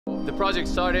The project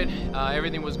started,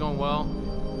 everything was going well.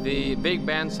 The big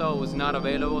bandsaw was not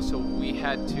available, so we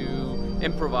had to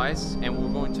improvise, and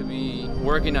we're going to be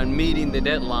working on meeting the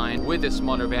deadline with a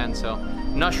smaller bandsaw.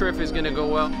 Not sure if it's going to go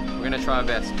well. We're going to try our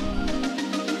best.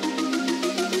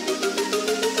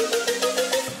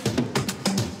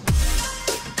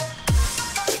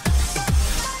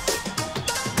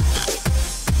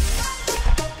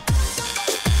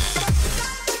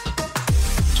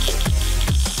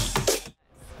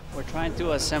 We're trying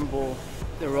to assemble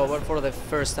the robot for the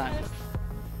first time.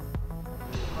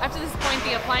 Up to this point,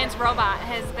 the appliance robot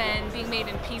has been being made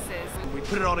in pieces. We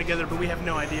put it all together, but we have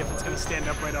no idea if it's going to stand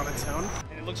up right on its own.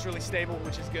 And it looks really stable,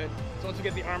 which is good. So once we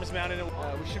get the arms mounted,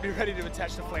 we should be ready to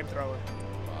attach the flamethrower.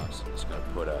 It's going to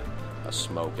put a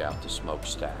smoke out the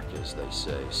smokestack, as they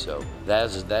say. So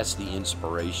that's the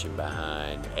inspiration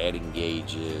behind adding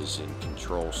gauges and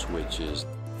control switches.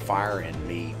 Fire and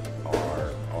meat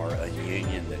are a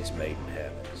union that's made in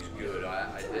heaven. It's good.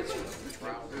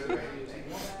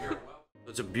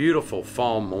 It's a beautiful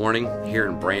fall morning here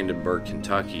in Brandenburg,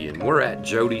 Kentucky, and we're at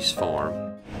Jody's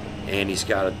farm, and he's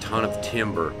got a ton of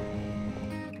timber.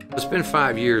 It's been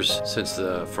 5 years since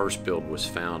the FirstBuild was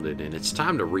founded, and it's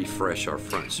time to refresh our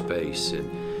front space.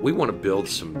 And we want to build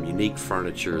some unique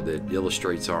furniture that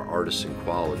illustrates our artisan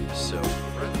qualities.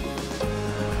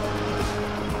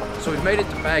 So we've made it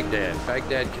to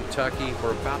Baghdad, Kentucky.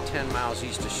 We're about 10 miles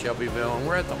east of Shelbyville, and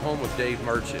we're at the home of Dave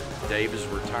Merchant. Dave is a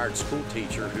retired school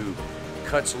teacher who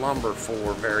cuts lumber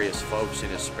for various folks in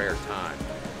his spare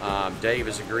time. Dave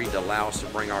has agreed to allow us to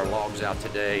bring our logs out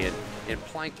today and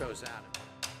plank those out.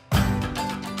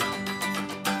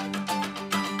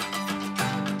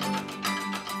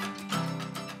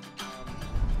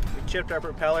 We chipped our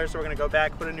propeller, so we're going to go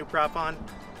back, put a new prop on,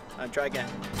 and try again.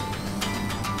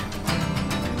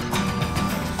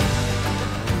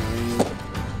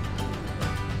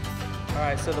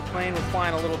 Alright, so the plane was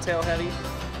flying a little tail heavy.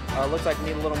 Looks like we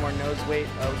need a little more nose weight.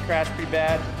 We crashed pretty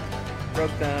bad.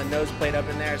 Broke the nose plate up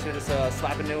in there, so just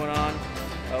slap a new one on.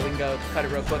 We can go cut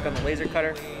it real quick on the laser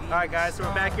cutter. Alright guys, so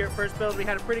we're back here at FirstBuild. We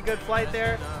had a pretty good flight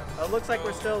there. Looks like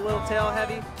we're still a little tail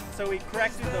heavy, so we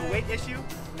corrected the weight issue.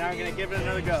 Now we're going to give it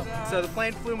another go. So the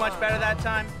plane flew much better that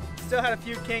time. Still had a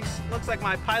few kinks. Looks like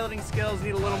my piloting skills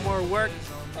need a little more work.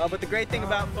 But the great thing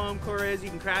about foam core is you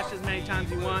can crash as many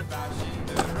times as you want.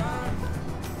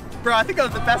 Bro, I think that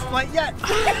was the best flight yet.